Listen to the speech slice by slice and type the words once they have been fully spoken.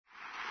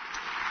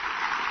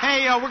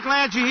Hey, we're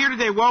glad you're here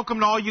today. Welcome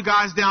to all you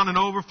guys down in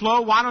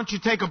Overflow. Why don't you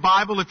take a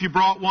Bible, if you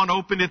brought one,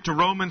 open it to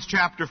Romans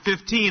chapter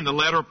 15, the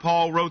letter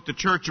Paul wrote the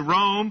Church of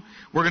Rome.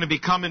 We're going to be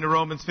coming to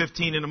Romans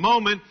 15 in a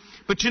moment.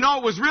 But you know,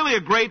 it was really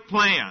a great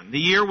plan. The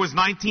year was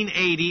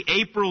 1980,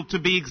 April to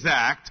be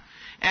exact.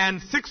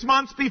 And 6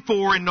 months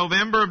before, in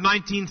November of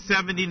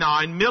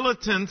 1979,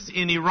 militants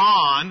in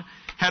Iran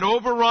had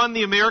overrun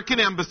the American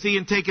embassy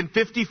and taken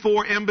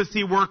 54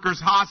 embassy workers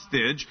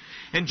hostage.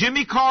 And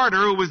Jimmy Carter,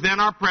 who was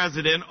then our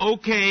president,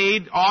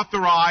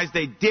 authorized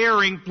a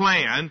daring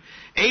plan.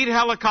 8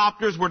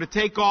 helicopters were to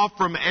take off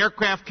from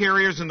aircraft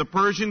carriers in the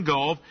Persian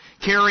Gulf,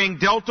 carrying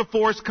Delta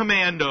Force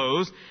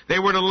commandos. They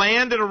were to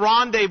land at a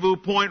rendezvous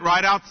point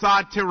right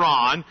outside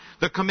Tehran.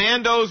 The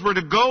commandos were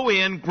to go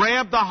in,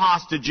 grab the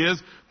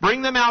hostages,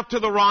 bring them out to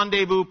the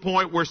rendezvous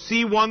point where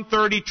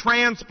C-130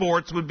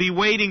 transports would be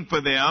waiting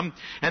for them,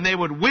 and they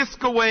would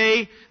whisk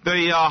away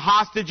the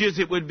hostages.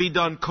 It would be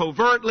done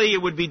covertly.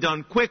 It would be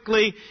done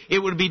quickly. It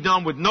would be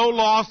done with no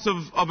loss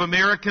of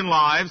American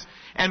lives,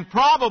 and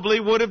probably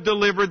would have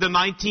delivered the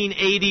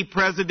 1980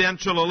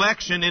 presidential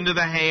election into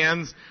the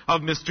hands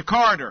of Mr.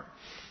 Carter.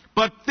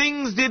 But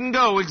things didn't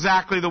go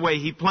exactly the way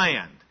he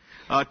planned.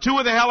 2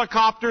 of the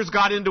helicopters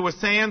got into a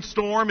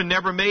sandstorm and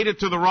never made it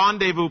to the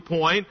rendezvous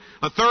point.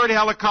 A 3rd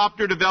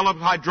helicopter developed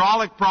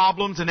hydraulic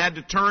problems and had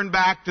to turn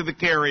back to the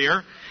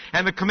carrier.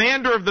 And the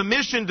commander of the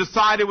mission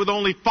decided with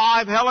only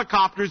 5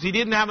 helicopters he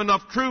didn't have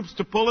enough troops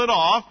to pull it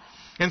off.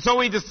 And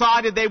so he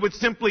decided they would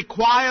simply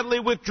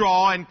quietly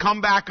withdraw and come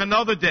back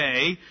another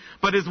day.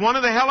 But as one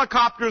of the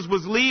helicopters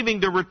was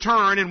leaving to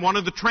return and one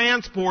of the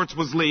transports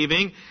was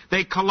leaving,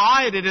 they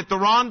collided at the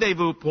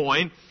rendezvous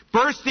point,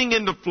 bursting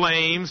into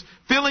flames,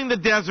 filling the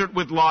desert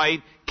with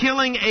light,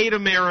 killing 8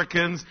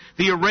 Americans.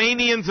 The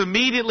Iranians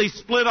immediately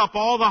split up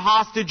all the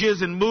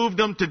hostages and moved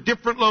them to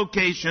different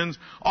locations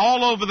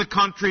all over the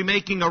country,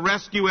 making a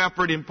rescue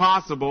effort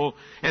impossible.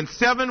 And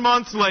 7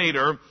 months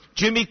later,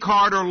 Jimmy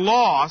Carter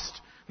lost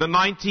the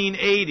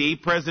 1980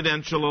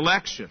 presidential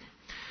election.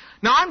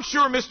 Now, I'm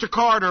sure Mr.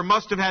 Carter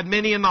must have had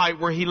many a night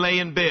where he lay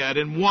in bed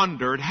and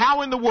wondered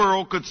how in the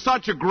world could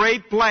such a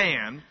great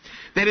plan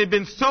that had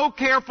been so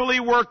carefully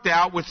worked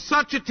out with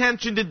such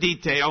attention to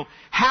detail,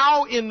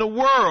 how in the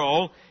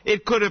world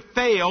it could have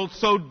failed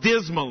so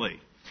dismally.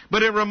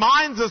 But it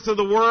reminds us of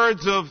the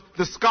words of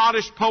the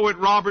Scottish poet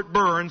Robert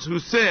Burns, who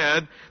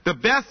said, "The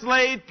best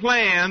laid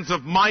plans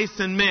of mice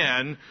and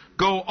men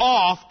go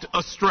oft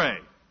astray."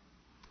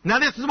 Now,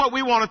 this is what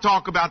we want to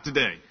talk about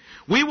today.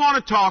 We want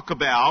to talk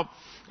about,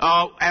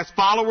 as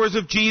followers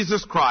of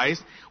Jesus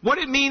Christ, what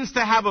it means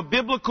to have a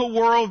biblical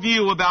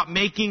worldview about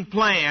making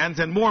plans,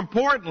 and more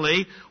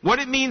importantly, what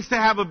it means to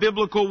have a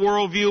biblical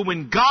worldview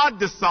when God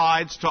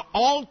decides to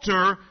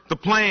alter the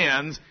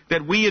plans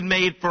that we had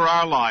made for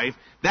our life.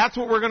 That's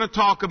what we're going to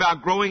talk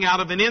about, growing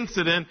out of an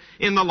incident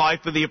in the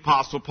life of the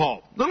Apostle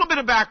Paul. A little bit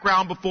of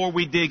background before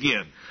we dig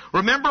in.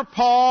 Remember,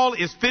 Paul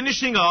is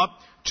finishing up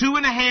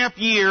 2.5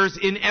 years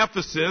in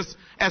Ephesus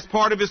as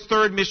part of his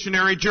 3rd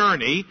missionary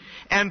journey.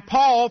 And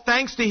Paul,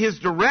 thanks to his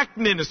direct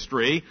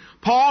ministry,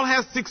 Paul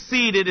has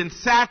succeeded in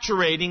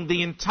saturating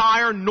the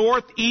entire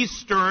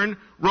northeastern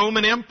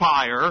Roman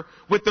Empire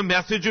with the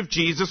message of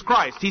Jesus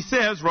Christ. He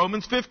says,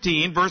 Romans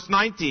 15, verse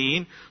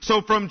 19,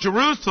 "So from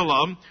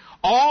Jerusalem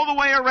all the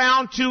way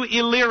around to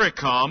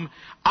Illyricum,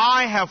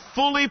 I have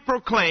fully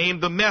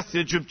proclaimed the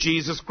message of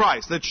Jesus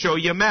Christ." Let's show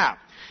you a map.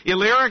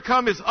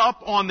 Illyricum is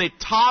up on the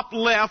top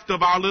left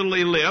of our little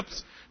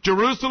ellipse.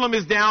 Jerusalem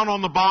is down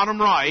on the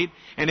bottom right.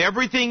 And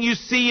everything you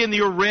see in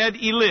your red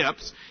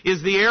ellipse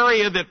is the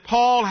area that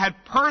Paul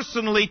had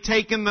personally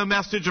taken the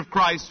message of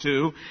Christ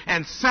to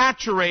and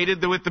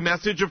saturated with the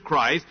message of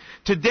Christ.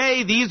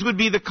 Today, these would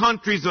be the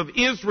countries of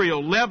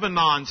Israel,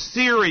 Lebanon,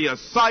 Syria,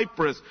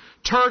 Cyprus,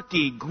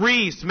 Turkey,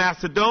 Greece,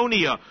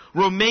 Macedonia,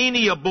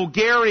 Romania,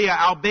 Bulgaria,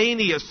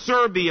 Albania,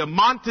 Serbia,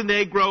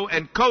 Montenegro,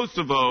 and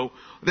Kosovo.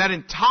 That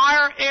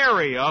entire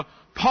area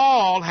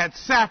Paul had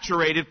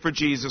saturated for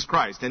Jesus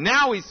Christ. And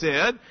now he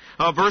said,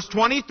 verse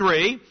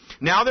 23,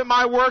 "Now that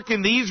my work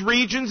in these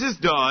regions is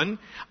done,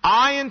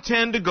 I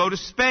intend to go to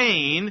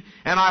Spain,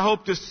 and I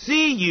hope to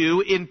see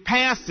you in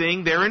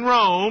passing there in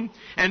Rome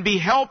and be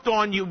helped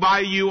by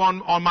you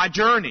on my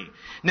journey."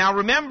 Now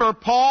remember,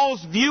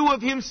 Paul's view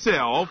of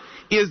himself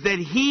is that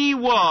he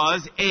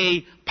was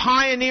a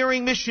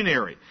pioneering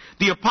missionary.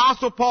 The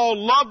Apostle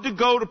Paul loved to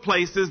go to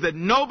places that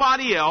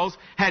nobody else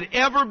had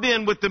ever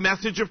been with the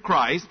message of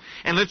Christ.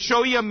 And let's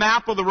show you a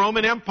map of the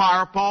Roman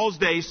Empire, Paul's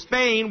day.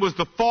 Spain was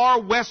the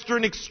far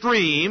western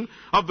extreme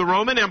of the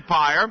Roman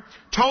Empire,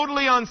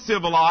 totally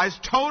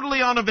uncivilized,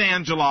 totally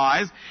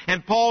unevangelized.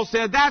 And Paul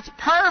said, "That's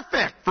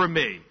perfect for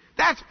me.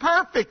 That's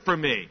perfect for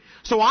me.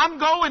 So I'm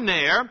going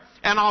there,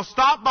 and I'll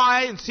stop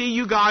by and see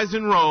you guys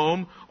in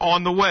Rome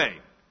on the way."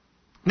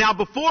 Now,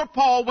 before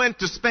Paul went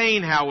to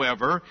Spain,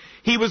 however,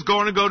 he was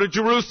going to go to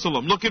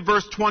Jerusalem. Look at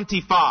verse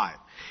 25.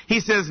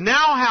 He says,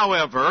 "Now,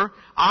 however,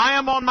 I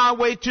am on my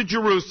way to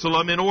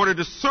Jerusalem in order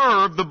to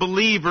serve the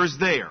believers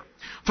there.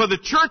 For the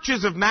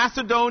churches of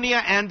Macedonia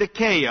and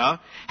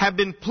Achaia have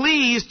been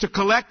pleased to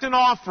collect an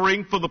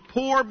offering for the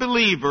poor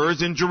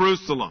believers in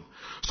Jerusalem.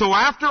 So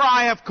after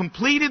I have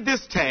completed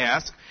this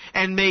task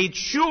and made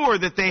sure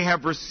that they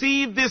have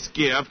received this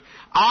gift,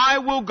 I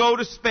will go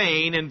to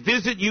Spain and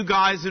visit you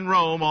guys in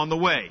Rome on the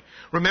way.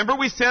 Remember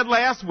we said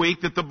last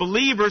week that the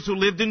believers who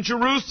lived in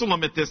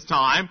Jerusalem at this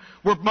time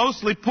were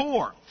mostly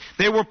poor.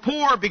 They were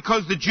poor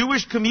because the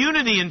Jewish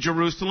community in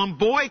Jerusalem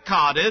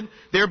boycotted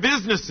their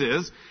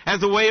businesses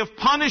as a way of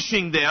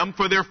punishing them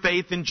for their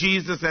faith in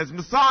Jesus as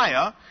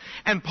Messiah.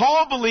 And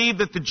Paul believed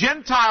that the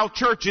Gentile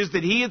churches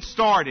that he had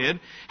started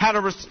had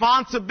a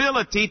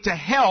responsibility to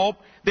help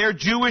their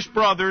Jewish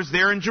brothers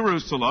there in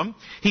Jerusalem.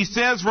 He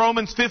says,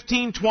 Romans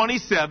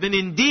 15:27,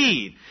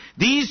 indeed,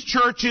 these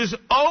churches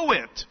owe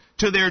it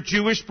to their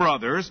Jewish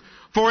brothers,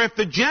 for if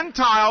the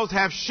Gentiles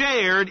have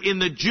shared in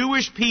the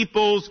Jewish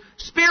people's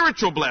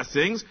spiritual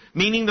blessings,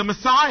 meaning the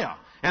Messiah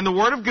and the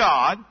Word of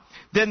God,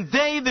 then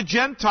they, the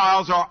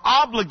Gentiles, are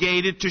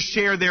obligated to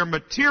share their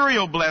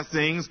material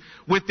blessings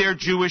with their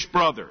Jewish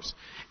brothers.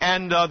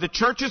 And the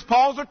churches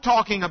Paul's are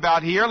talking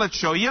about here, let's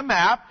show you a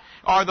map.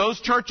 Are those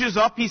churches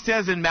up, he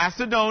says, in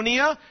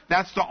Macedonia?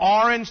 That's the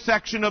orange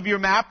section of your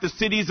map, the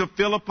cities of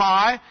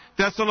Philippi,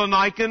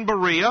 Thessalonica, and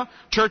Berea.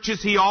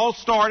 Churches he all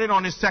started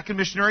on his second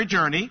missionary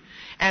journey.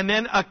 And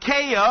then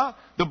Achaia,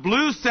 the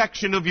blue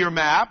section of your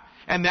map,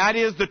 and that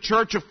is the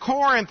church of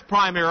Corinth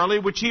primarily,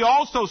 which he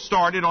also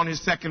started on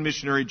his second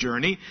missionary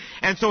journey.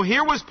 And so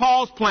here was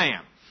Paul's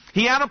plan.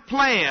 He had a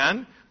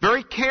plan,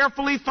 very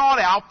carefully thought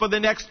out, for the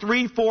next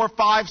 3, 4,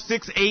 5,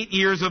 6, 8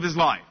 years of his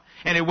life.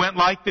 And it went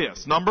like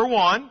this. Number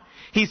one,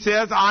 he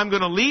says, I'm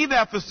going to leave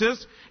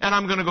Ephesus and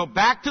I'm going to go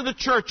back to the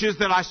churches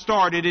that I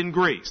started in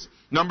Greece.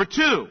 Number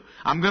two,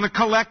 I'm going to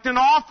collect an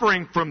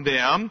offering from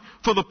them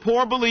for the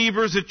poor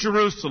believers at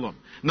Jerusalem.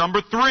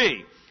 Number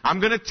three, I'm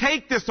going to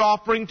take this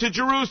offering to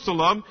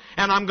Jerusalem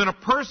and I'm going to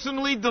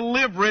personally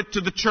deliver it to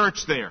the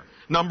church there.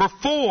 Number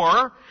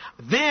four,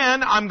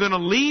 then I'm going to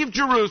leave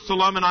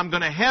Jerusalem and I'm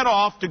going to head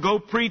off to go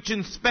preach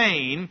in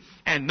Spain.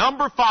 And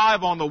number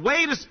five, on the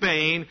way to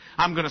Spain,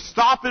 I'm going to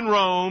stop in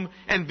Rome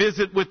and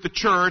visit with the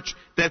church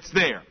that's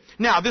there.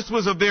 Now, this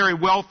was a very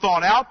well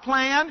thought out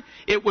plan.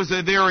 It was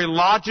a very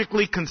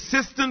logically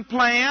consistent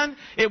plan.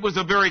 It was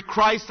a very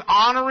Christ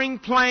honoring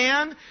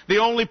plan. The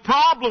only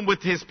problem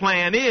with his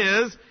plan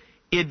is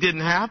it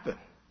didn't happen.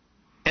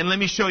 And let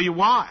me show you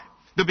why.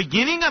 The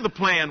beginning of the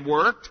plan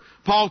worked.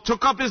 Paul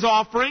took up his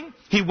offering.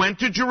 He went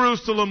to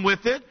Jerusalem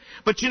with it.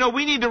 But,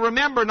 we need to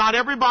remember not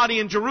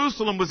everybody in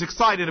Jerusalem was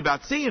excited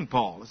about seeing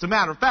Paul. As a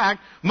matter of fact,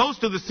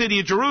 most of the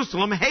city of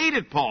Jerusalem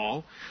hated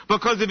Paul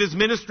because of his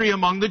ministry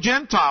among the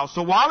Gentiles.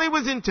 So while he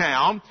was in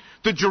town,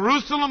 the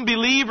Jerusalem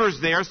believers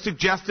there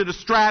suggested a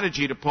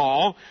strategy to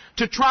Paul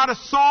to try to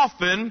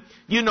soften,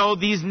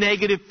 these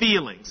negative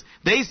feelings.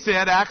 They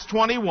said, Acts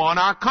 21,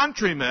 our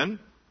countrymen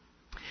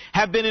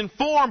have been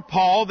informed,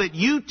 Paul, that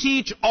you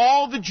teach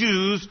all the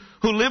Jews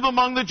who live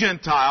among the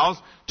Gentiles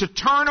to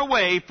turn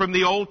away from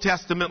the Old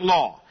Testament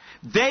law.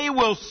 They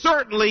will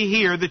certainly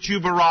hear that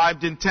you've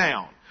arrived in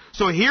town.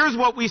 So here's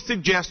what we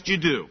suggest you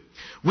do.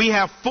 We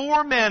have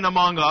 4 men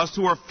among us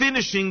who are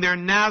finishing their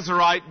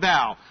Nazirite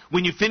vow.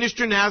 When you finished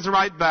your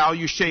Nazirite vow,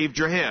 you shaved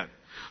your head.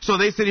 So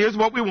they said, here's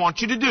what we want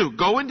you to do.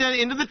 Go into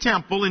the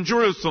temple in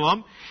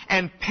Jerusalem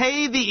and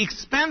pay the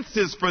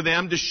expenses for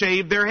them to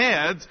shave their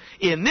heads.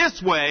 In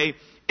this way,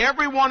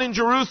 everyone in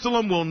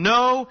Jerusalem will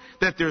know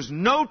that there's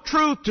no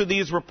truth to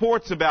these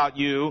reports about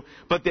you,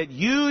 but that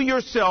you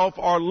yourself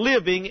are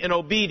living in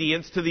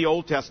obedience to the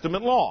Old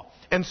Testament law.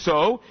 And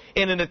so,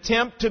 in an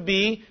attempt to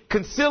be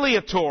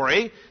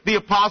conciliatory, the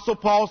Apostle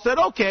Paul said,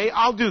 okay,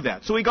 I'll do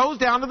that. So he goes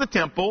down to the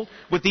temple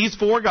with these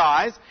 4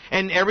 guys,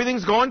 and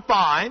everything's going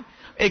fine,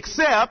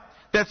 except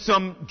that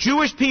some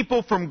Jewish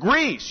people from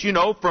Greece,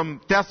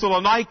 from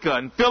Thessalonica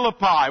and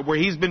Philippi, where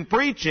he's been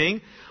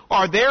preaching,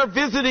 are there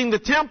visiting the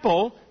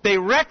temple. They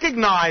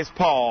recognize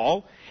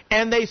Paul,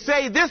 and they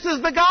say, this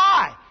is the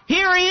guy.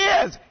 Here he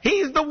is.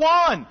 He's the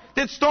one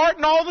that's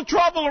starting all the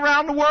trouble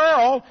around the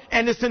world.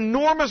 And this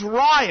enormous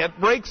riot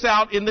breaks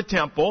out in the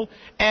temple,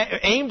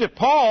 aimed at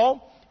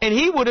Paul, and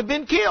he would have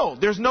been killed.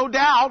 There's no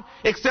doubt,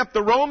 except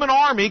the Roman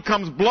army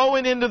comes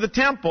blowing into the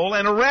temple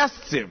and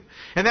arrests him.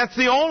 And that's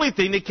the only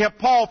thing that kept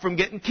Paul from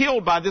getting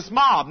killed by this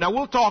mob. Now,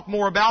 we'll talk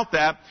more about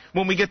that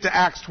when we get to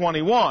Acts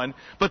 21.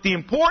 But the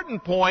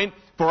important point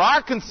for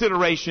our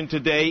consideration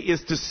today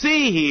is to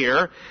see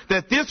here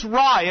that this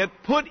riot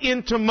put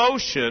into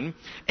motion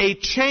a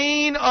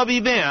chain of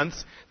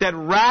events that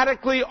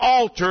radically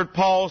altered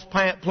Paul's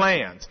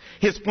plans.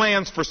 His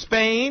plans for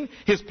Spain,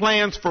 his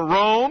plans for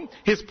Rome,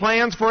 his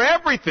plans for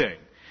everything.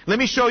 Let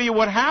me show you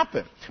what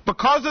happened.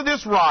 Because of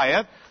this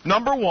riot,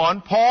 number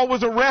one, Paul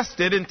was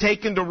arrested and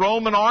taken to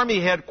Roman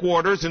army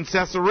headquarters in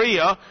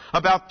Caesarea,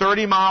 about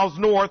 30 miles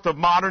north of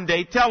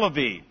modern-day Tel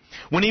Aviv.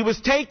 When he was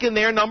taken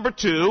there, number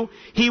two,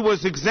 he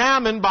was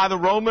examined by the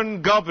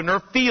Roman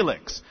governor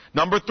Felix.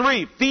 Number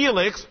three,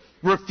 Felix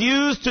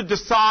refused to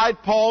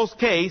decide Paul's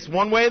case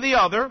one way or the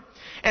other,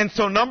 And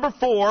so number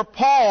 4,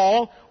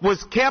 Paul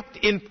was kept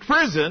in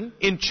prison,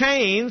 in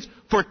chains,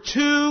 for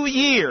 2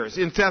 years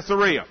in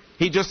Caesarea.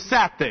 He just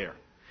sat there.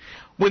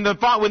 When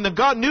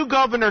the new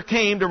governor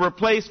came to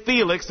replace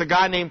Felix, a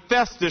guy named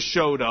Festus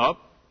showed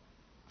up.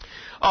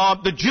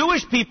 The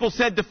Jewish people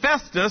said to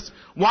Festus,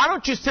 why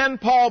don't you send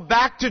Paul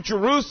back to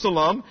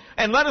Jerusalem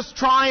and let us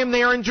try him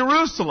there in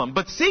Jerusalem?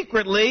 But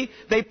secretly,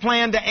 they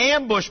planned to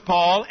ambush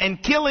Paul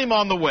and kill him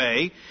on the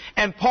way.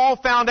 And Paul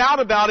found out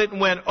about it and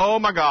went, oh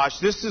my gosh,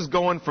 this is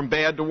going from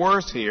bad to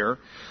worse here.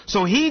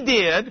 So he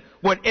did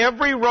what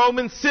every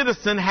Roman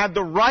citizen had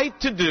the right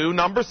to do,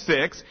 number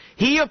 6.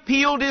 He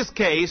appealed his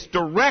case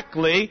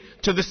directly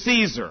to the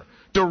Caesar.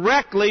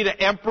 Directly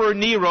to Emperor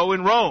Nero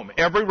in Rome.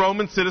 Every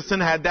Roman citizen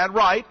had that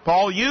right.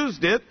 Paul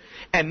used it.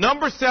 And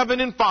number 7,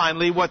 and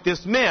finally, what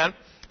this meant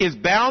is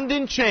bound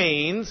in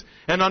chains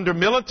and under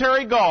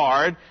military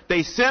guard,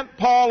 they sent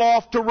Paul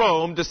off to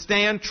Rome to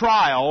stand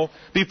trial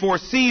before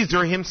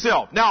Caesar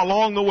himself. Now,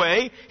 along the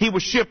way, he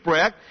was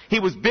shipwrecked. He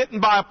was bitten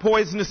by a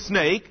poisonous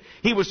snake.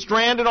 He was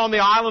stranded on the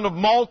island of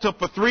Malta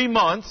for 3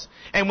 months.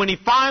 And when he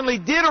finally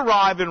did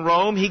arrive in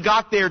Rome, he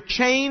got there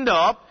chained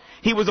up.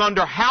 He was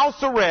under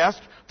house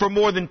arrest for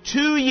more than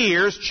 2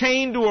 years,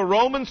 chained to a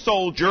Roman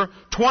soldier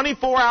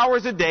 24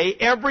 hours a day,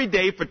 every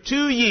day for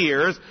 2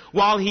 years,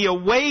 while he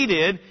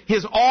awaited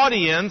his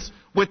audience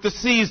with the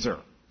Caesar.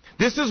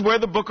 This is where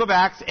the book of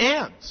Acts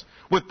ends,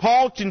 with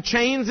Paul in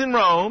chains in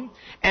Rome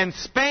and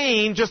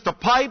Spain just a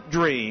pipe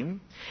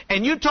dream.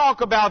 And you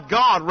talk about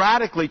God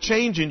radically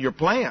changing your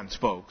plans,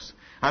 folks.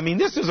 I mean,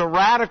 this is a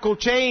radical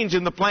change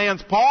in the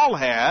plans Paul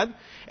had.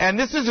 And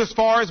this is as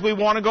far as we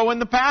want to go in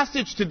the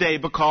passage today,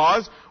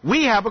 because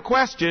we have a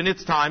question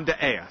it's time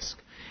to ask.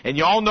 And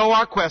you all know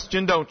our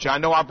question, don't you? I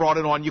know I brought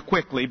it on you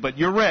quickly, but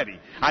you're ready.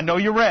 I know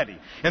you're ready.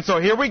 And so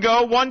here we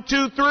go. 1,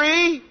 2, 3.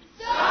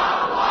 So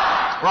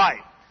what?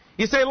 Right.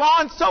 You say,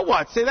 Lon, so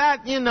what? Say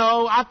that,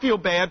 I feel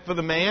bad for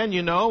the man,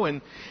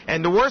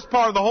 and the worst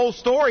part of the whole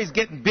story is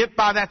getting bit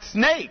by that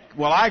snake.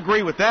 Well, I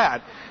agree with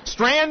that.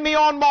 Strand me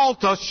on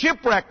Malta,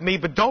 shipwreck me,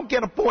 but don't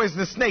get a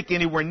poisonous snake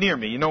anywhere near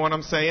me. You know what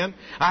I'm saying?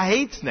 I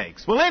hate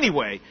snakes. Well,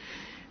 anyway,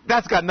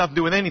 that's got nothing to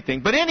do with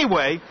anything. But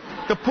anyway,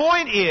 the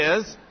point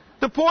is,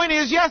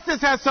 yes,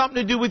 this has something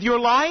to do with your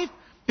life.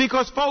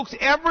 Because, folks,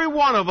 every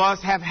one of us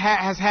has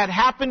had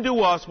happen to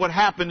us what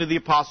happened to the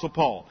Apostle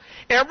Paul.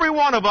 Every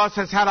one of us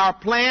has had our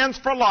plans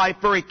for life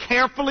very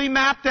carefully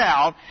mapped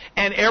out,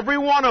 and every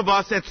one of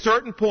us at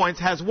certain points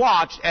has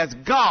watched as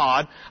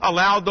God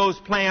allowed those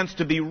plans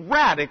to be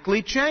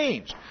radically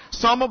changed.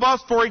 Some of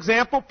us, for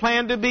example,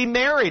 plan to be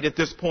married at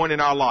this point in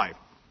our life,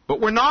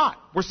 but we're not.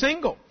 We're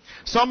single.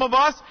 Some of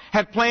us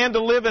had planned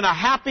to live in a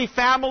happy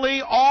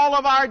family all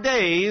of our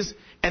days,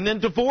 and then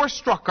divorce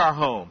struck our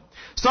home.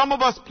 Some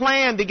of us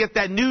planned to get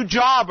that new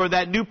job or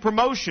that new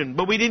promotion,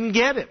 but we didn't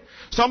get it.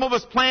 Some of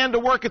us planned to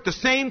work at the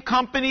same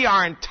company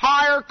our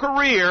entire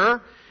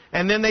career,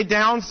 and then they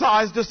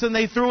downsized us and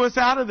they threw us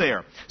out of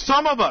there.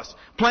 Some of us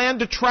planned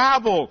to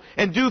travel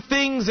and do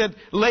things in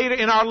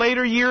our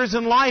later years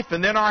in life,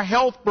 and then our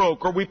health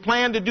broke, or we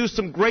planned to do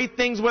some great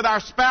things with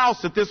our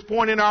spouse at this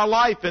point in our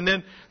life, and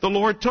then the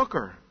Lord took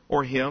her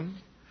or him.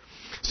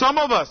 Some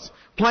of us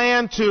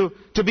planned to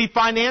be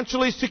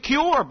financially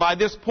secure by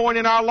this point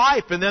in our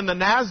life, and then the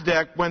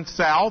NASDAQ went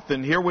south,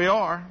 and here we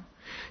are.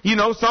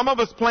 Some of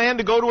us planned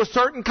to go to a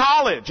certain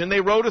college, and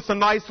they wrote us a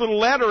nice little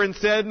letter and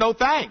said, no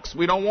thanks,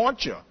 we don't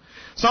want you.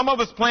 Some of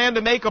us planned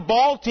to make a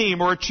ball team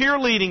or a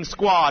cheerleading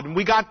squad, and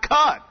we got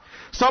cut.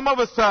 Some of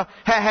us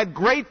had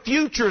great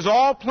futures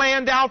all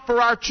planned out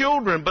for our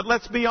children, but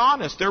let's be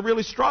honest, they're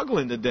really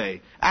struggling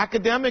today,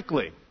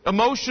 academically,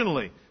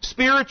 emotionally,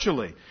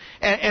 spiritually.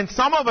 And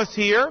some of us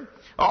here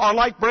are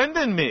like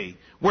Brenda and me,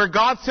 where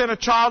God sent a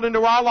child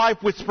into our life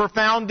with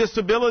profound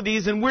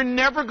disabilities, and we're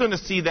never going to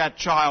see that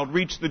child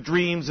reach the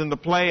dreams and the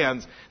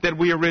plans that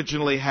we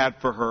originally had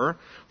for her.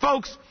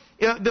 Folks,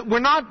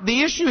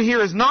 the issue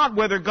here is not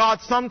whether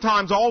God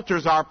sometimes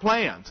alters our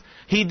plans.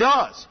 He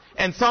does,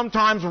 and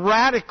sometimes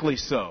radically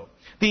so.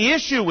 The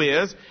issue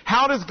is,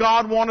 how does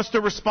God want us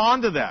to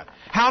respond to that?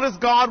 How does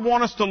God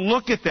want us to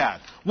look at that?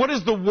 What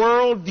is the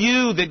world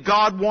view that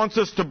God wants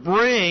us to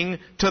bring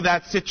to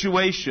that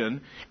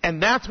situation?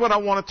 And that's what I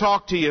want to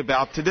talk to you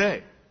about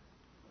today.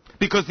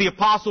 Because the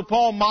Apostle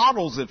Paul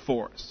models it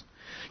for us.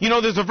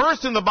 There's a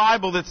verse in the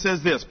Bible that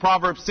says this,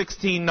 Proverbs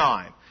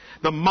 16:9.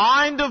 The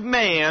mind of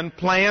man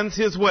plans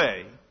his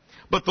way,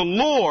 but the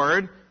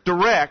Lord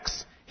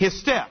directs his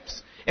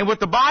steps. And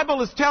what the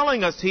Bible is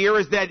telling us here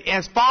is that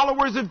as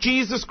followers of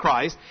Jesus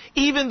Christ,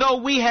 even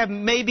though we have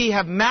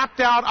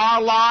mapped out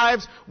our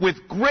lives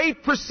with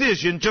great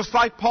precision, just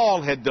like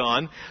Paul had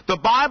done, the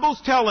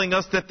Bible's telling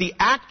us that the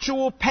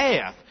actual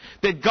path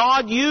that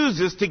God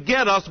uses to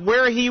get us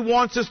where He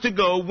wants us to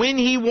go, when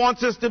He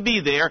wants us to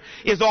be there,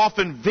 is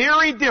often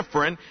very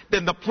different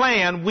than the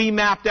plan we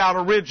mapped out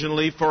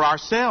originally for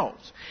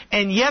ourselves.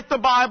 And yet the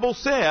Bible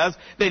says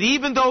that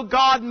even though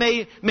God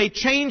may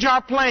change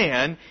our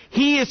plan,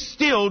 He is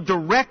still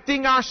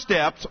directing our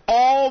steps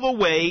all the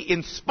way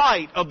in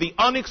spite of the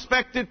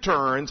unexpected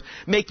turns,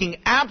 making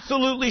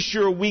absolutely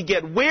sure we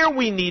get where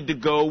we need to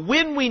go,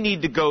 when we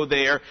need to go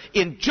there,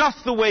 in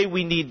just the way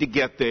we need to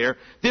get there.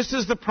 This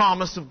is the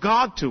promise of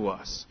God to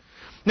us.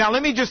 Now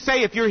let me just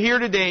say, if you're here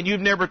today and you've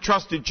never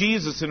trusted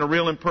Jesus in a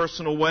real and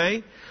personal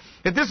way,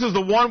 that this is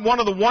one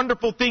of the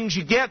wonderful things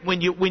you get when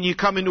you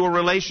come into a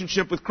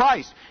relationship with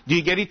Christ. Do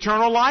you get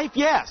eternal life?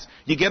 Yes.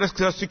 You get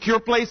a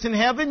secure place in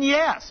heaven?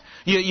 Yes.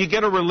 You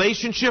get a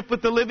relationship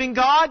with the living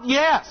God?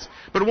 Yes.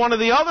 But one of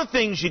the other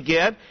things you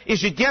get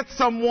is you get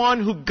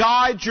someone who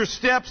guides your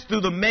steps through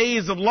the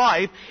maze of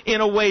life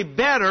in a way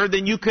better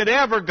than you could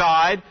ever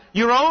guide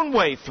your own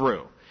way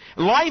through.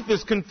 Life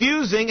is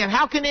confusing, and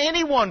how can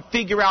anyone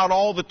figure out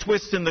all the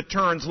twists and the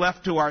turns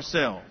left to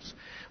ourselves?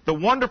 The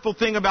wonderful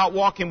thing about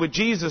walking with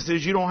Jesus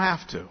is you don't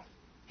have to.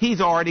 He's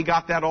already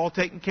got that all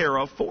taken care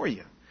of for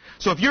you.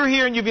 So if you're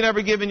here and you've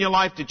never given your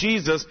life to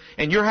Jesus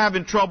and you're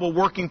having trouble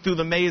working through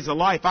the maze of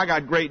life, I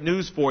got great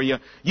news for you.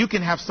 You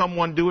can have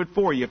someone do it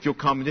for you if you'll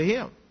come to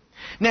Him.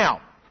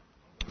 Now,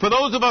 for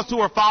those of us who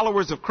are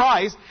followers of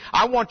Christ,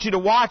 I want you to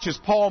watch as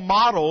Paul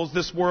models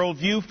this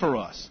worldview for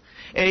us.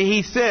 And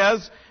he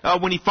says,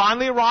 when he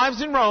finally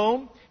arrives in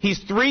Rome, he's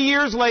 3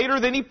 years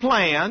later than he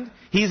planned.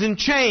 He's in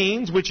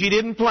chains, which he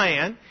didn't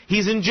plan.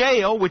 He's in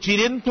jail, which he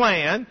didn't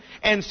plan.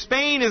 And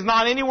Spain is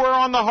not anywhere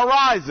on the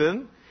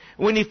horizon.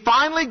 When he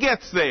finally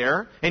gets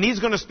there, and he's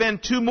going to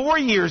spend 2 more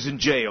years in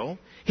jail,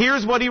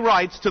 here's what he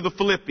writes to the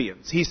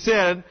Philippians. He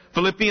said,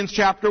 Philippians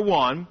chapter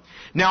 1,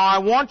 "Now I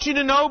want you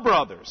to know,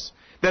 brothers,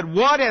 that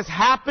what has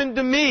happened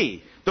to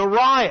me, the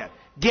riot,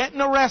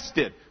 getting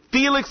arrested,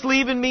 Felix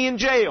leaving me in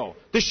jail,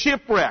 the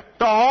shipwreck,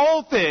 the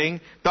whole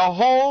thing, the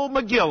whole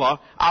Megillah,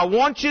 I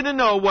want you to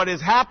know what has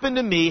happened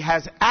to me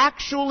has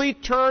actually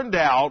turned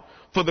out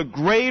for the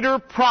greater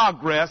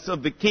progress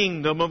of the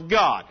kingdom of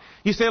God."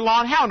 You say,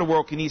 Lon, how in the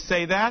world can he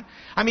say that?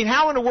 I mean,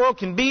 how in the world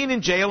can being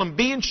in jail and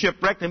being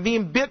shipwrecked and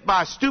being bit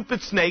by a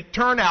stupid snake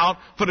turn out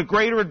for the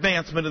greater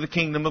advancement of the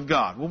kingdom of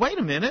God? Well, wait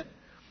a minute.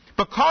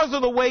 Because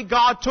of the way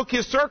God took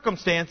His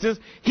circumstances,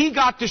 He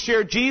got to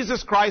share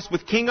Jesus Christ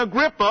with King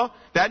Agrippa.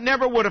 That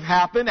never would have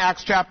happened,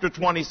 Acts chapter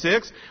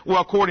 26, well,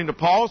 according to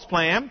Paul's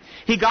plan.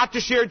 He got to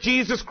share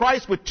Jesus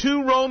Christ with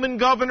 2 Roman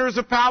governors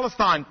of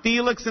Palestine,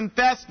 Felix and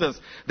Festus.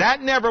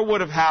 That never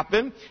would have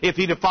happened if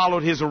he'd have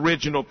followed his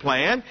original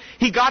plan.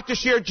 He got to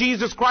share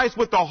Jesus Christ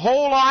with the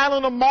whole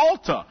island of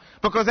Malta.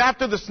 Because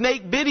after the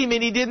snake bit him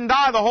and he didn't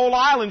die, the whole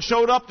island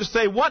showed up to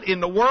say, "What in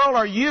the world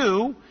are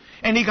you?"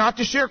 And he got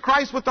to share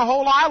Christ with the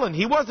whole island.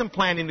 He wasn't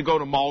planning to go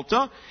to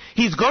Malta.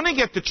 He's going to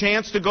get the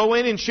chance to go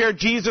in and share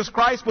Jesus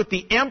Christ with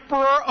the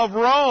Emperor of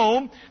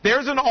Rome.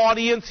 There's an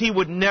audience he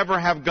would never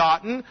have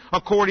gotten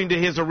according to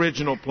his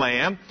original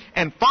plan.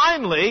 And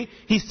finally,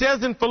 he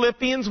says in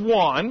Philippians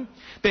 1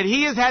 that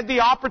he has had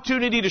the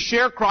opportunity to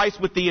share Christ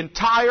with the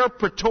entire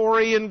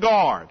Praetorian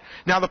Guard.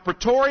 Now, the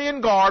Praetorian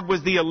Guard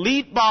was the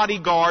elite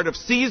bodyguard of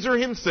Caesar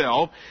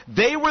himself.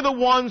 They were the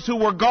ones who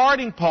were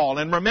guarding Paul.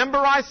 And remember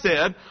I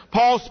said,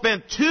 Paul spent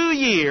 2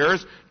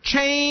 years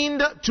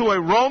chained to a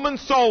Roman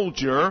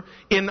soldier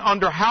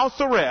under house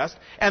arrest,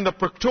 and the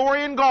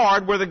Praetorian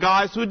Guard were the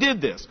guys who did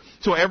this.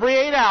 So every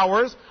 8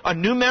 hours, a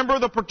new member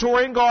of the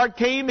Praetorian Guard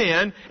came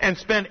in and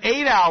spent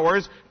 8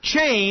 hours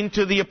chained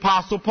to the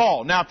Apostle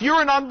Paul. Now, if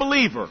you're an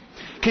unbeliever,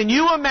 can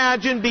you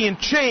imagine being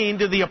chained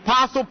to the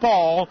Apostle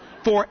Paul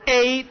for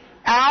 8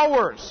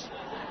 hours?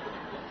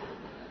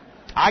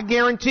 I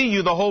guarantee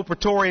you the whole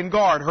Praetorian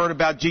Guard heard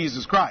about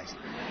Jesus Christ.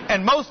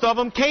 And most of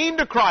them came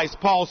to Christ,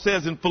 Paul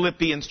says in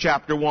Philippians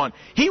chapter 1.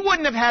 He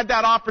wouldn't have had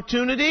that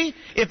opportunity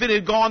if it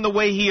had gone the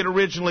way he had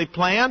originally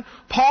planned.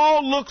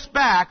 Paul looks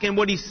back, and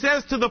what he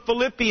says to the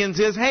Philippians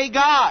is, "Hey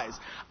guys,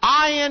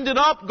 I ended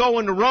up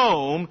going to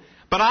Rome,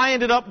 but I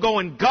ended up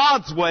going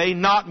God's way,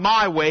 not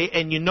my way.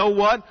 And you know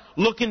what?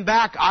 Looking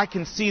back, I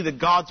can see that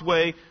God's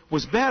way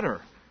was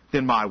better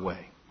than my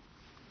way."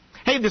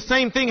 Hey, the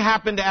same thing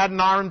happened to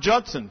Adoniram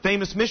Judson,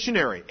 famous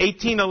missionary.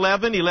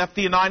 1811, he left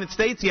the United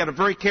States. He had a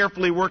very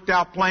carefully worked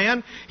out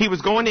plan. He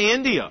was going to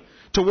India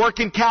to work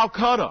in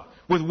Calcutta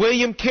with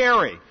William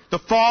Carey, the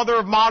father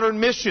of modern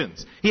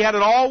missions. He had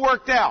it all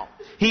worked out.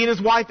 He and his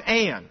wife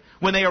Anne.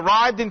 When they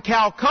arrived in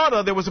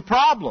Calcutta, there was a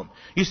problem.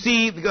 You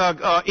see,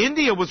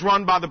 India was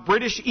run by the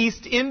British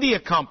East India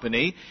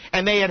Company,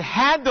 and they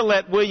had to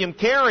let William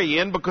Carey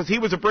in because he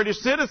was a British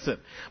citizen.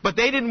 But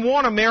they didn't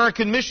want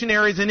American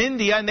missionaries in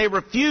India, and they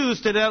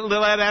refused to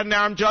let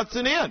Adoniram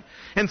Judson in.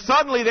 And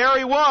suddenly there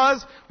he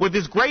was with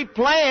this great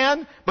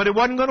plan, but it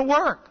wasn't going to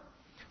work.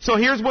 So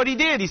here's what he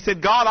did. He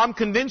said, "God, I'm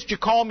convinced you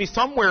called me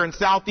somewhere in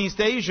Southeast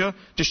Asia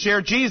to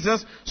share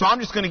Jesus, so I'm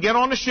just going to get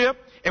on a ship,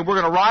 and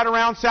we're going to ride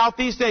around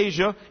Southeast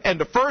Asia, and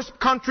the first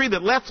country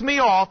that lets me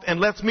off and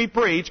lets me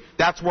preach,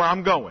 that's where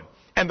I'm going."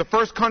 And the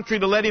first country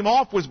to let him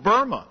off was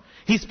Burma.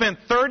 He spent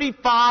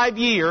 35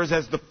 years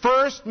as the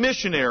first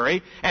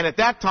missionary, and at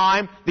that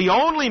time, the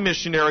only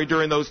missionary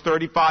during those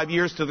 35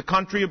 years to the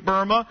country of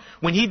Burma.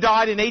 When he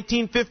died in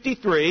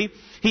 1853,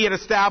 He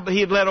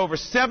had led over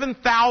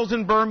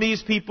 7,000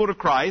 Burmese people to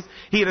Christ.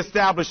 He had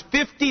established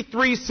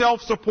 53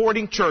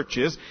 self-supporting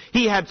churches.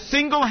 He had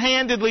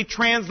single-handedly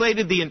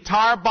translated the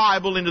entire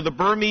Bible into the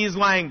Burmese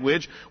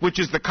language, which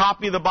is the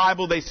copy of the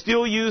Bible they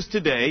still use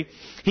today.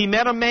 He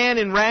met a man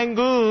in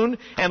Rangoon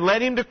and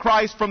led him to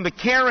Christ from the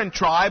Karen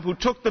tribe, who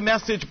took the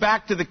message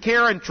back to the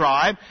Karen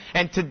tribe.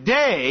 And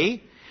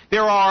today,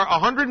 there are,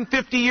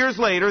 150 years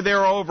later, there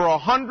are over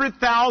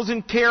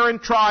 100,000 Karen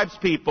tribes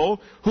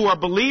people who are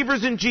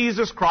believers in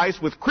Jesus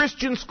Christ with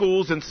Christian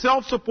schools and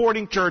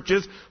self-supporting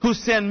churches who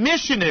send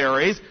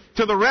missionaries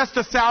to the rest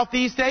of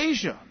Southeast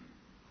Asia.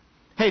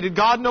 Hey, did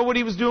God know what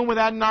He was doing with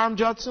Adoniram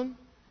Judson?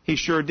 He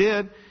sure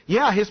did.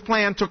 Yeah, His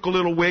plan took a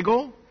little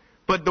wiggle,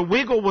 but the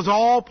wiggle was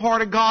all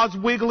part of God's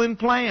wiggling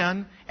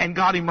plan and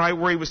got him right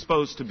where he was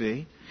supposed to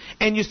be.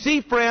 And you see,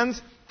 friends,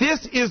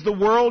 this is the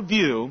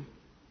worldview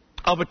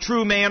of a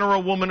true man or a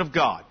woman of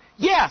God.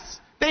 Yes,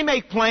 they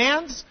make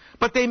plans,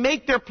 but they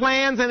make their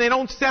plans and they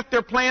don't set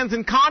their plans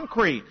in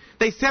concrete.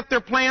 They set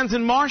their plans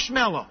in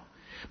marshmallow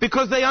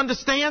because they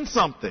understand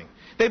something.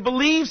 They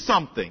believe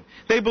something.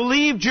 They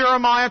believe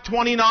Jeremiah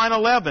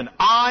 29:11.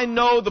 I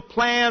know the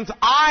plans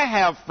I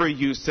have for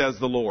you, says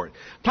the Lord.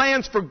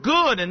 Plans for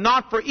good and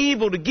not for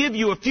evil, to give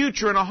you a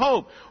future and a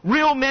hope.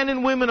 Real men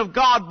and women of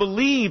God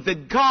believe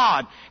that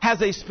God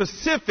has a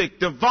specific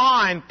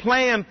divine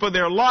plan for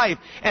their life,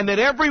 and that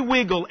every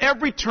wiggle,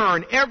 every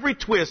turn, every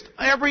twist,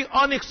 every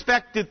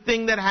unexpected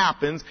thing that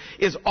happens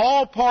is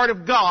all part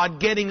of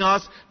God getting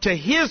us to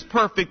His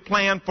perfect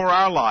plan for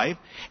our life.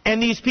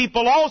 And these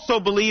people also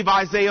believe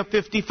Isaiah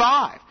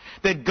 55,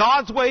 that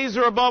God's ways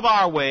are above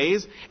our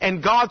ways,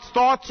 and God's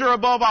thoughts are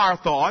above our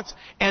thoughts,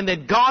 and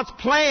that God's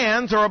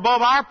plans are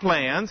above our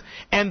plans,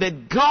 and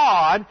that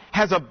God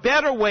has a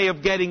better way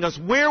of getting us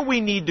where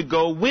we need to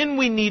go, when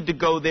we need to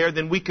go there,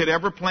 than we could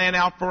ever plan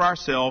out for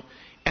ourselves,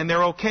 and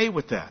they're okay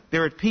with that.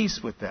 They're at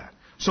peace with that.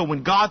 So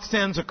when God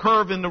sends a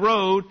curve in the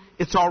road,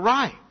 it's all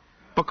right,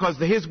 because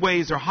His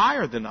ways are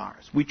higher than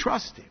ours. We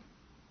trust Him.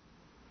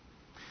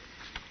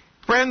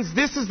 Friends,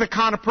 this is the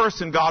kind of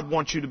person God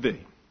wants you to be.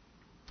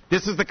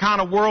 This is the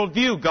kind of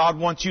worldview God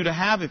wants you to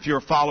have if you're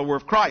a follower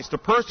of Christ. A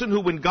person who,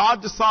 when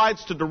God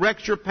decides to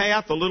direct your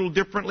path a little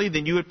differently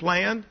than you had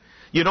planned,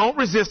 you don't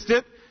resist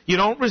it, you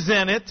don't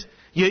resent it,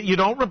 you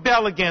don't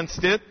rebel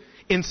against it.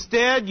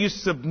 Instead, you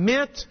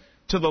submit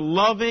to the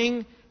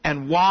loving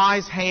and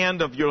wise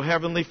hand of your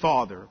Heavenly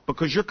Father,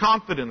 because you're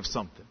confident of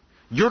something.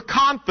 You're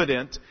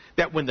confident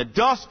that when the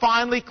dust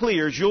finally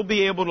clears, you'll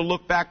be able to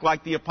look back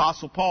like the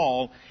Apostle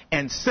Paul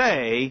and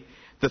say,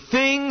 the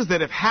things that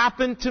have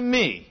happened to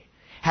me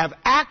have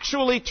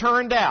actually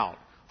turned out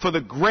for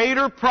the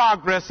greater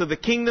progress of the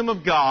kingdom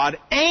of God,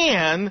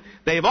 and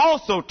they've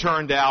also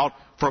turned out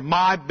for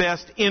my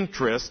best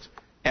interest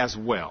as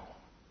well.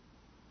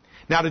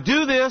 Now, to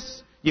do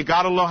this, you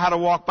got to know how to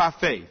walk by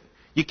faith.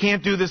 You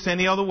can't do this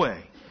any other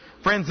way.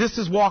 Friends, this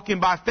is walking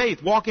by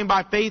faith. Walking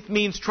by faith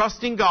means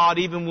trusting God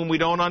even when we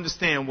don't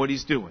understand what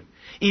He's doing.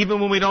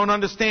 Even when we don't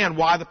understand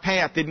why the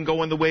path didn't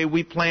go in the way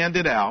we planned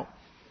it out.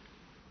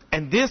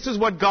 And this is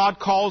what God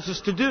calls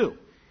us to do.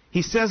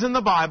 He says in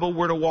the Bible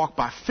we're to walk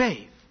by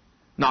faith,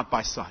 not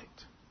by sight.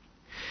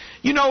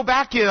 You know,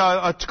 back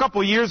a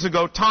couple of years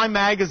ago, Time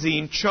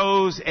Magazine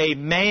chose a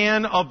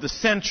man of the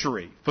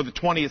century for the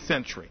 20th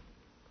century.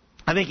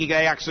 I think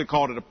they actually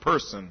called it a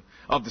person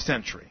of the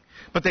century.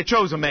 But they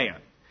chose a man.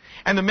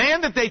 And the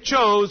man that they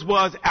chose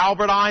was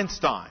Albert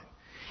Einstein.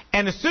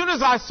 And as soon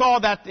as I saw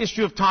that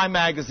issue of Time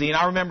Magazine,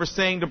 I remember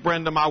saying to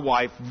Brenda, my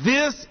wife,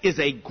 this is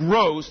a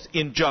gross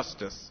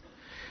injustice.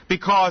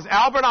 Because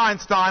Albert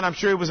Einstein, I'm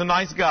sure he was a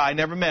nice guy,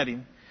 never met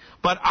him,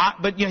 but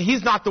you know,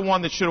 he's not the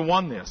one that should have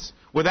won this.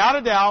 Without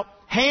a doubt,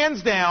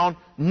 hands down,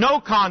 no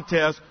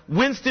contest,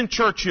 Winston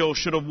Churchill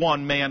should have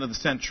won Man of the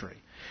Century.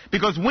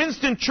 Because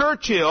Winston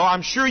Churchill,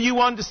 I'm sure you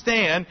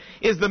understand,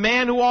 is the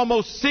man who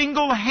almost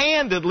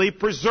single-handedly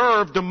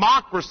preserved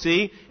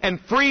democracy and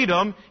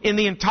freedom in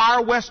the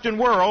entire Western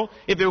world.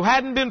 If it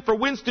hadn't been for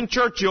Winston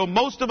Churchill,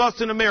 most of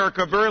us in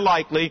America very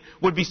likely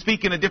would be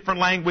speaking a different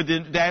language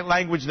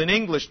than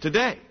English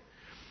today.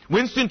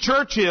 Winston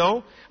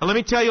Churchill, and let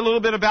me tell you a little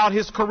bit about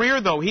his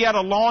career, though. He had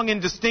a long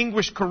and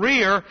distinguished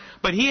career,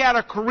 but he had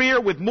a career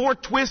with more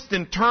twists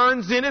and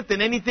turns in it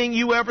than anything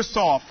you ever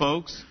saw,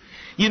 folks.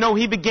 You know,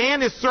 he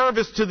began his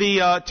service to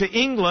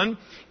England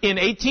in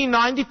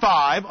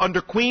 1895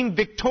 under Queen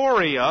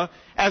Victoria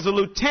as a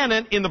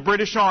lieutenant in the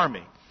British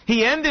Army.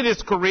 He ended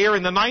his career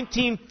in the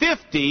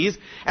 1950s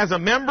as a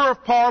member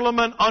of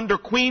Parliament under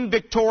Queen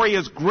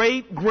Victoria's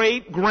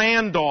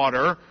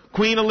great-great-granddaughter,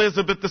 Queen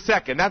Elizabeth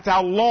II. That's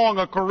how long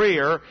a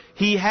career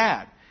he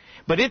had.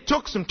 But it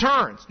took some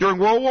turns. During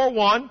World War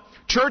I,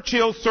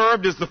 Churchill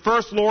served as the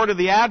First Lord of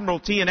the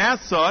Admiralty, and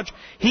as such,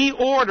 he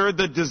ordered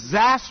the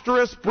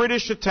disastrous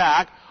British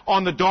attack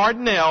on the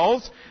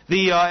Dardanelles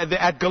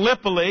at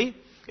Gallipoli.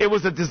 It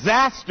was a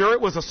disaster.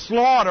 It was a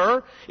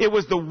slaughter. It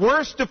was the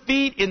worst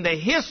defeat in the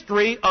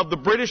history of the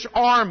British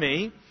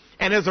Army.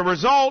 And as a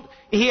result,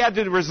 he had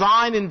to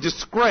resign in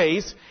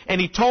disgrace. And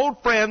he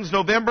told friends,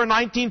 November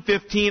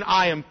 1915,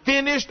 I am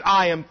finished,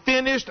 I am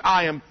finished,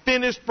 I am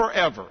finished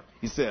forever,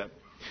 he said.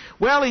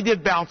 Well, he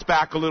did bounce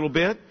back a little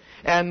bit.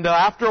 And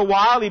after a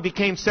while, he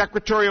became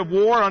Secretary of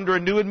War under a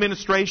new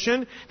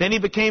administration. Then he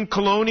became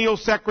Colonial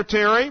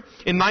Secretary.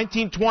 In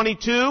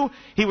 1922,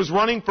 he was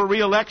running for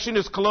re-election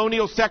as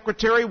Colonial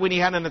Secretary when he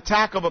had an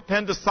attack of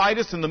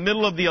appendicitis in the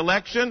middle of the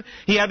election.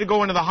 He had to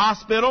go into the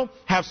hospital,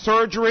 have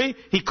surgery.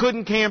 He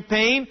couldn't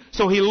campaign,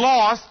 so he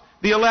lost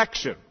the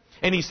election.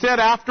 And he said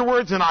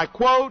afterwards, and I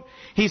quote,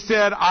 he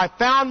said, I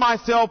found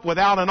myself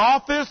without an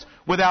office,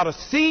 without a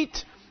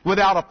seat,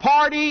 without a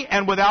party,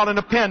 and without an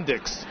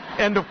appendix.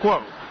 End of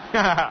quote.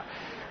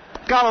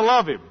 Gotta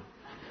love him.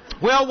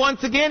 Well,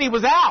 once again, he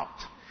was out.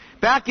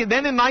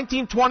 Then in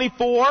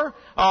 1924,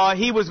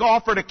 he was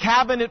offered a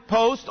cabinet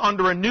post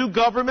under a new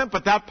government,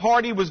 but that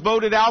party was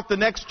voted out the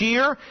next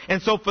year.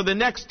 And so for the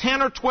next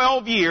 10 or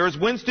 12 years,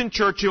 Winston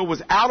Churchill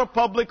was out of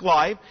public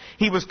life.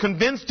 He was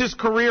convinced his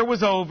career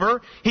was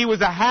over. He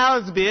was a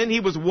has-been.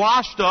 He was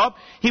washed up.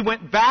 He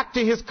went back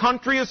to his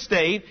country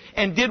estate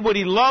and did what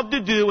he loved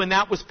to do, and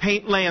that was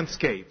paint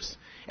landscapes.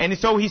 And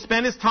so he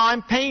spent his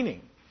time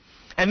painting.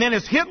 And then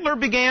as Hitler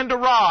began to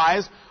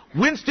rise,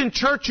 Winston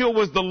Churchill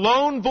was the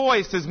lone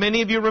voice, as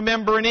many of you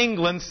remember in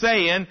England,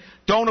 saying,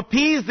 don't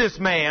appease this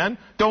man,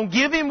 don't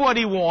give him what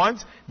he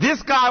wants,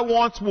 this guy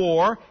wants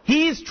war,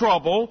 he's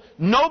trouble,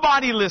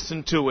 nobody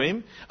listened to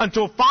him,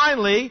 until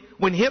finally,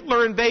 when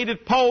Hitler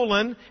invaded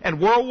Poland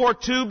and World War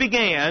II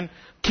began,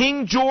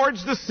 King George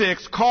VI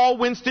called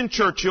Winston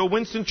Churchill.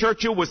 Winston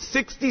Churchill was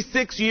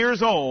 66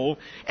 years old,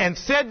 and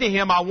said to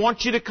him, I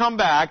want you to come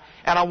back,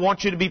 and I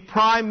want you to be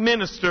Prime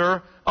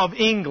Minister of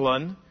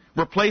England,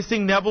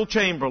 replacing Neville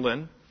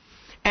Chamberlain.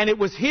 And it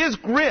was his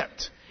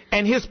grit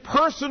and his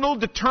personal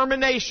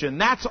determination,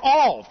 that's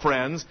all,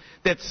 friends,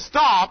 that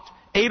stopped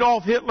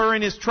Adolf Hitler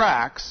in his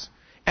tracks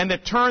and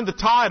that turned the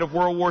tide of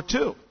World War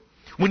II.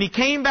 When he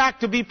came back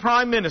to be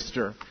Prime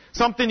Minister,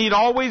 something he'd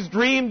always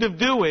dreamed of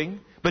doing,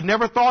 but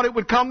never thought it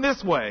would come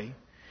this way,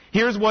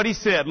 here's what he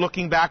said,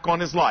 looking back on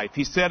his life.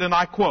 He said, and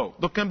I quote,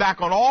 looking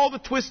back on all the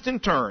twists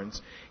and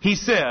turns, he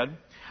said,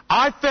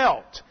 I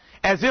felt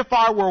as if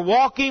I were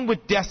walking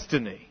with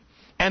destiny,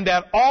 and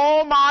that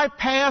all my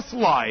past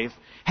life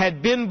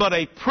had been but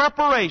a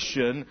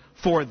preparation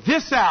for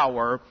this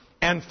hour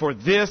and for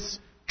this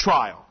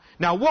trial.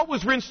 Now, what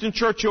was Winston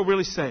Churchill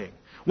really saying?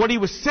 What he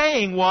was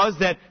saying was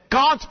that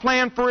God's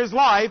plan for his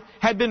life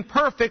had been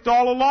perfect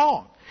all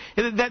along.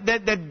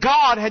 That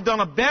God had done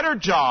a better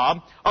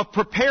job of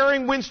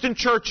preparing Winston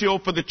Churchill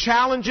for the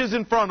challenges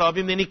in front of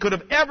him than he could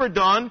have ever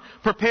done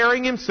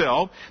preparing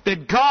himself.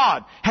 That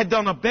God had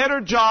done a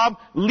better job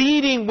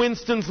leading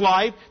Winston's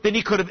life than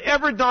he could have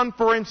ever done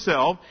for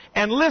himself.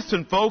 And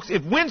listen, folks,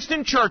 if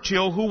Winston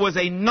Churchill, who was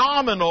a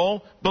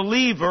nominal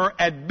believer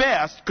at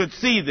best, could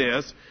see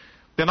this,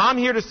 then I'm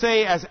here to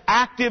say, as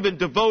active and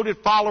devoted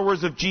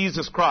followers of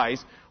Jesus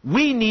Christ,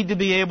 we need to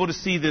be able to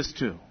see this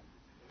too.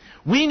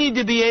 We need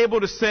to be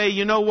able to say,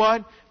 you know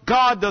what?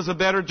 God does a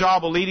better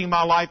job of leading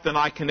my life than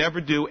I can ever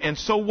do. And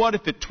so what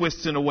if it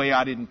twists in a way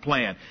I didn't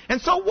plan?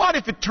 And so what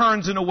if it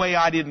turns in a way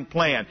I didn't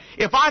plan?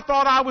 If I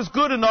thought I was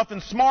good enough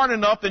and smart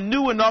enough and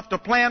knew enough to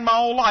plan my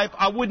whole life,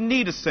 I wouldn't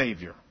need a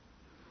Savior.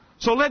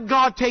 So let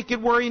God take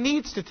it where He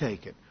needs to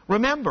take it.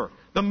 Remember,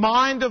 the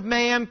mind of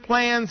man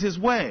plans his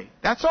way.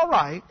 That's all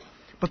right.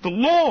 But the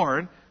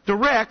Lord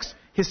directs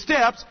His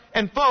steps.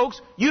 And folks,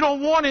 you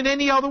don't want it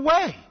any other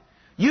way.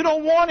 You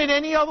don't want it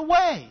any other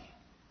way.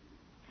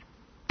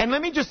 And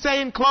let me just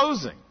say in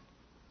closing,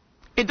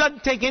 it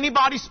doesn't take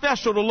anybody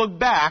special to look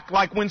back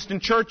like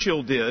Winston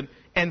Churchill did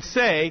and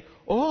say,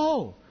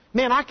 oh,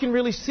 man, I can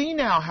really see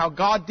now how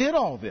God did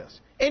all this.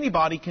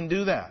 Anybody can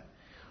do that.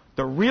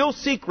 The real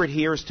secret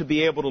here is to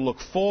be able to look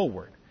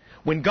forward.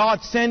 When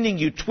God's sending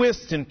you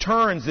twists and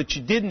turns that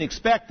you didn't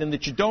expect and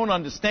that you don't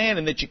understand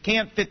and that you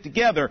can't fit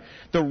together,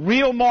 the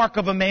real mark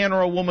of a man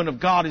or a woman of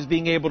God is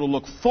being able to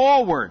look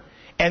forward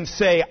and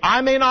say,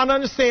 I may not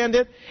understand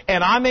it,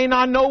 and I may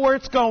not know where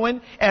it's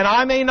going, and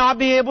I may not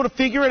be able to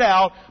figure it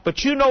out,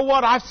 but you know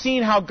what? I've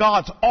seen how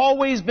God's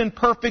always been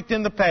perfect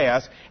in the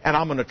past, and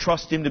I'm going to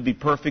trust Him to be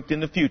perfect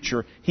in the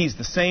future. He's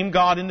the same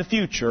God in the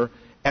future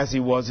as He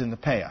was in the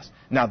past.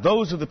 Now,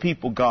 those are the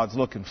people God's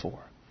looking for,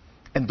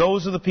 and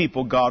those are the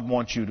people God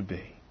wants you to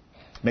be.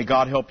 May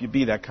God help you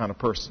be that kind of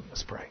person.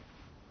 Let's pray.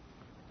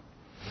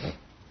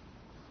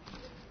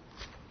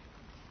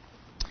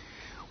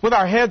 With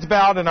our heads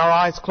bowed and our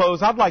eyes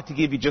closed, I'd like to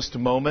give you just a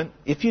moment,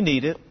 if you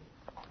need it,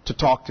 to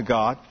talk to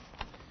God.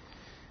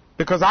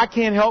 Because I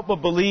can't help but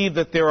believe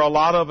that there are a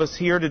lot of us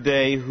here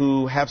today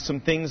who have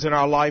some things in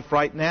our life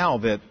right now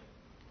that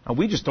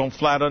we just don't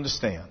flat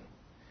understand,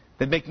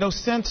 that make no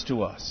sense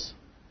to us.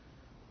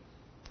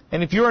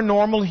 And if you're a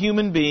normal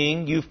human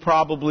being, you've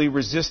probably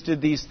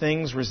resisted these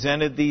things,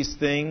 resented these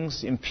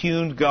things,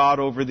 impugned God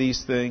over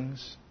these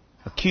things,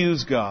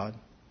 accused God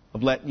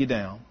of letting you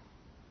down.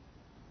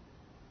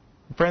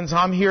 Friends,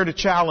 I'm here to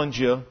challenge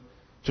you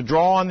to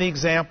draw on the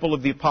example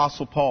of the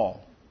Apostle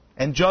Paul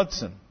and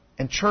Judson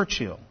and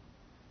Churchill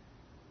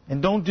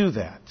And don't do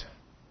that.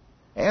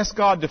 Ask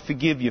God to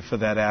forgive you for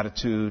that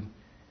attitude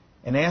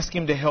and ask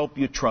Him to help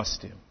you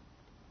trust Him,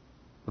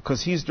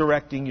 because He's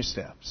directing your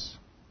steps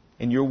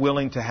and you're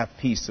willing to have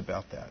peace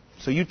about that.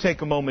 So you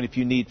take a moment if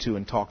you need to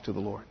and talk to the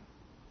Lord.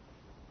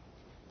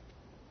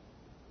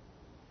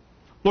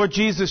 Lord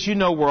Jesus, you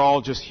know we're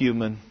all just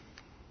human.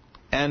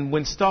 And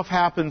when stuff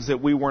happens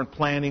that we weren't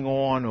planning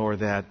on, or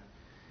that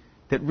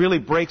really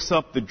breaks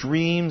up the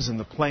dreams and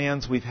the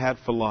plans we've had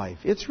for life,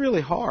 it's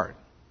really hard.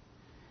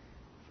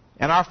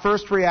 And our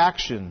first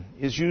reaction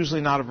is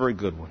usually not a very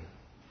good one.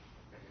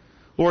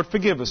 Lord,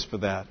 forgive us for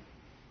that.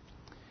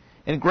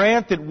 And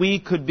grant that we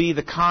could be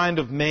the kind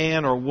of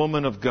man or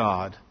woman of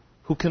God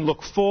who can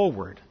look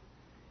forward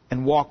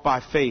and walk by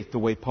faith the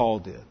way Paul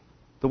did,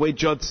 the way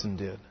Judson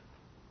did.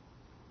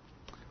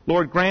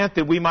 Lord, grant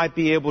that we might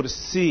be able to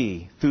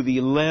see through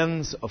the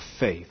lens of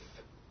faith,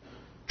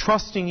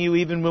 trusting you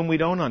even when we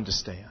don't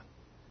understand,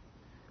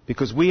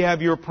 because we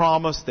have your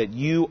promise that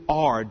you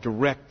are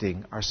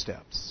directing our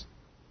steps.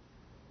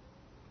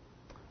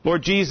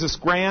 Lord Jesus,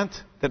 grant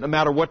that no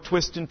matter what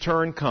twist and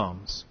turn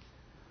comes,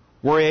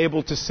 we're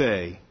able to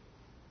say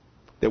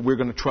that we're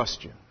going to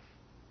trust you.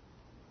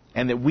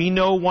 And that we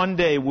know one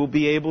day we'll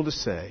be able to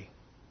say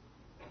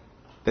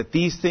that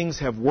these things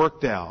have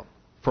worked out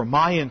for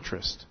my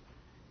interest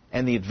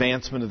and the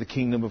advancement of the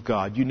kingdom of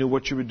God. You knew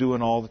what you were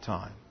doing all the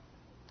time.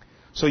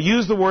 So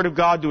use the Word of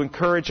God to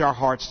encourage our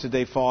hearts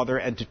today, Father,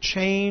 and to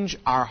change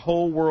our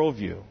whole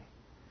worldview.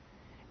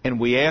 And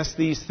we ask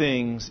these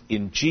things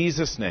in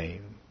Jesus'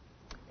 name.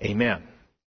 Amen.